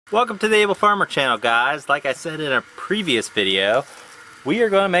Welcome to the Able Farmer channel, guys. Like I said in a previous video, we are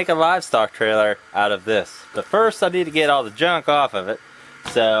going to make a livestock trailer out of this. But first I need to get all the junk off of it.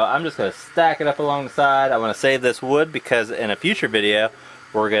 So I'm just going to stack it up along the side. I want to save this wood because in a future video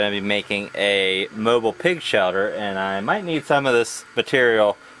we're going to be making a mobile pig shelter, and I might need some of this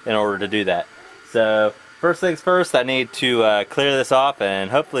material in order to do that. So first things first, I need to clear this off,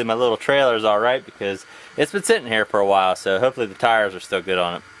 and hopefully my little trailer is alright because it's been sitting here for a while, so hopefully the tires are still good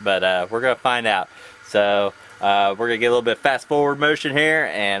on it. But we're going to find out. So we're going to get a little bit of fast forward motion here,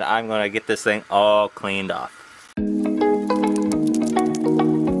 and I'm going to get this thing all cleaned off.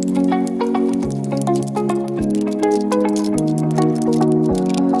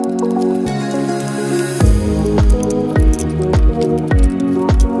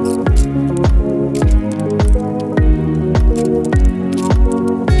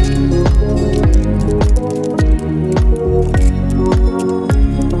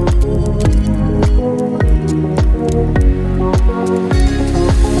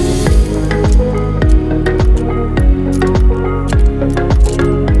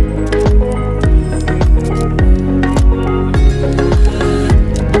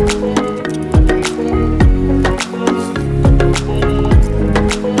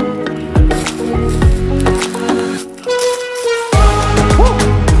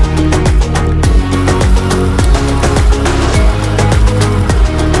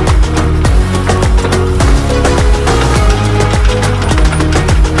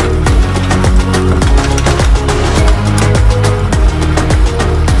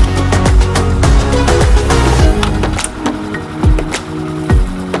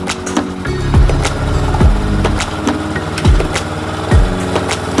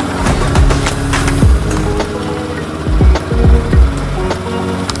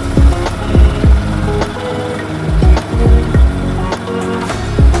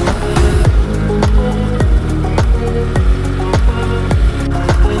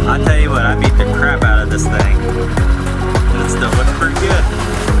 This thing, and it still looks pretty good.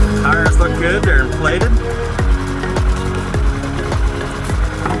 Tires look good, they're inflated.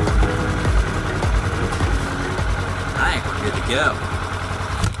 Alright, we're good to go.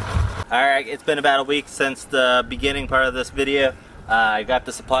 Alright, it's been about a week since the beginning part of this video. I got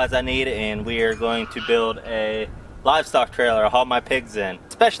the supplies I need, and we are going to build a livestock trailer to haul my pigs in.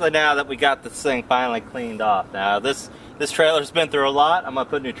 Especially now that we got this thing finally cleaned off. Now this trailer's been through a lot. I'm gonna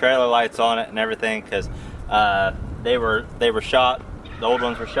put new trailer lights on it and everything because they were shot. The old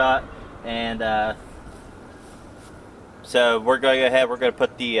ones were shot, and so we're gonna go ahead. We're gonna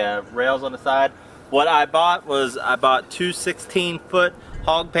put the rails on the side. What I bought was two 16-foot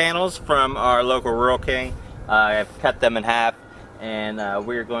hog panels from our local Rural King. I've cut them in half, and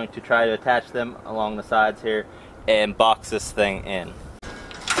we're going to try to attach them along the sides here and box this thing in.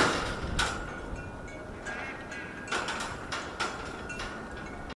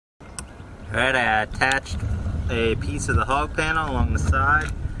 Alright, I attached a piece of the hog panel along the side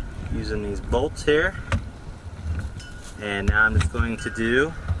using these bolts here. And now I'm just going to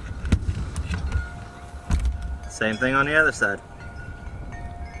do the same thing on the other side.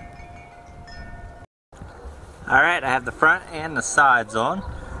 Alright, I have the front and the sides on.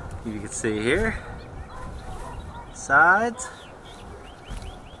 You can see here. Sides.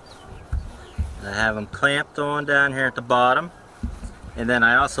 And I have them clamped on down here at the bottom. And then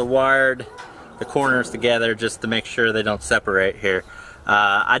I also wired the corners together just to make sure they don't separate here.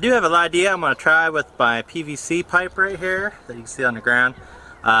 I do have an idea I'm going to try with my PVC pipe right here that you can see on the ground.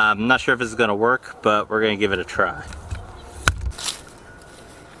 I'm not sure if this is going to work, but we're going to give it a try.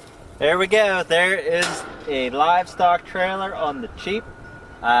 There we go. There is a livestock trailer on the cheap.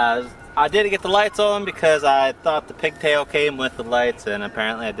 I did get the lights on because I thought the pigtail came with the lights, and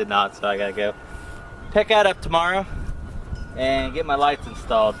apparently I did not, so I gotta go pick that up tomorrow and get my lights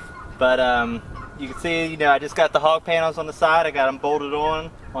installed. But you can see, I just got the hog panels on the side. I got them bolted on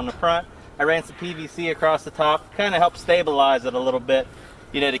the front. I ran some PVC across the top, kind of help stabilize it a little bit,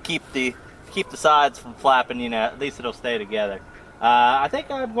 to keep the sides from flapping. At least it'll stay together. I think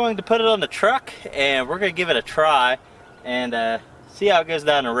I'm going to put it on the truck, and we're going to give it a try and see how it goes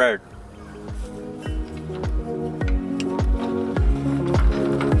down the road.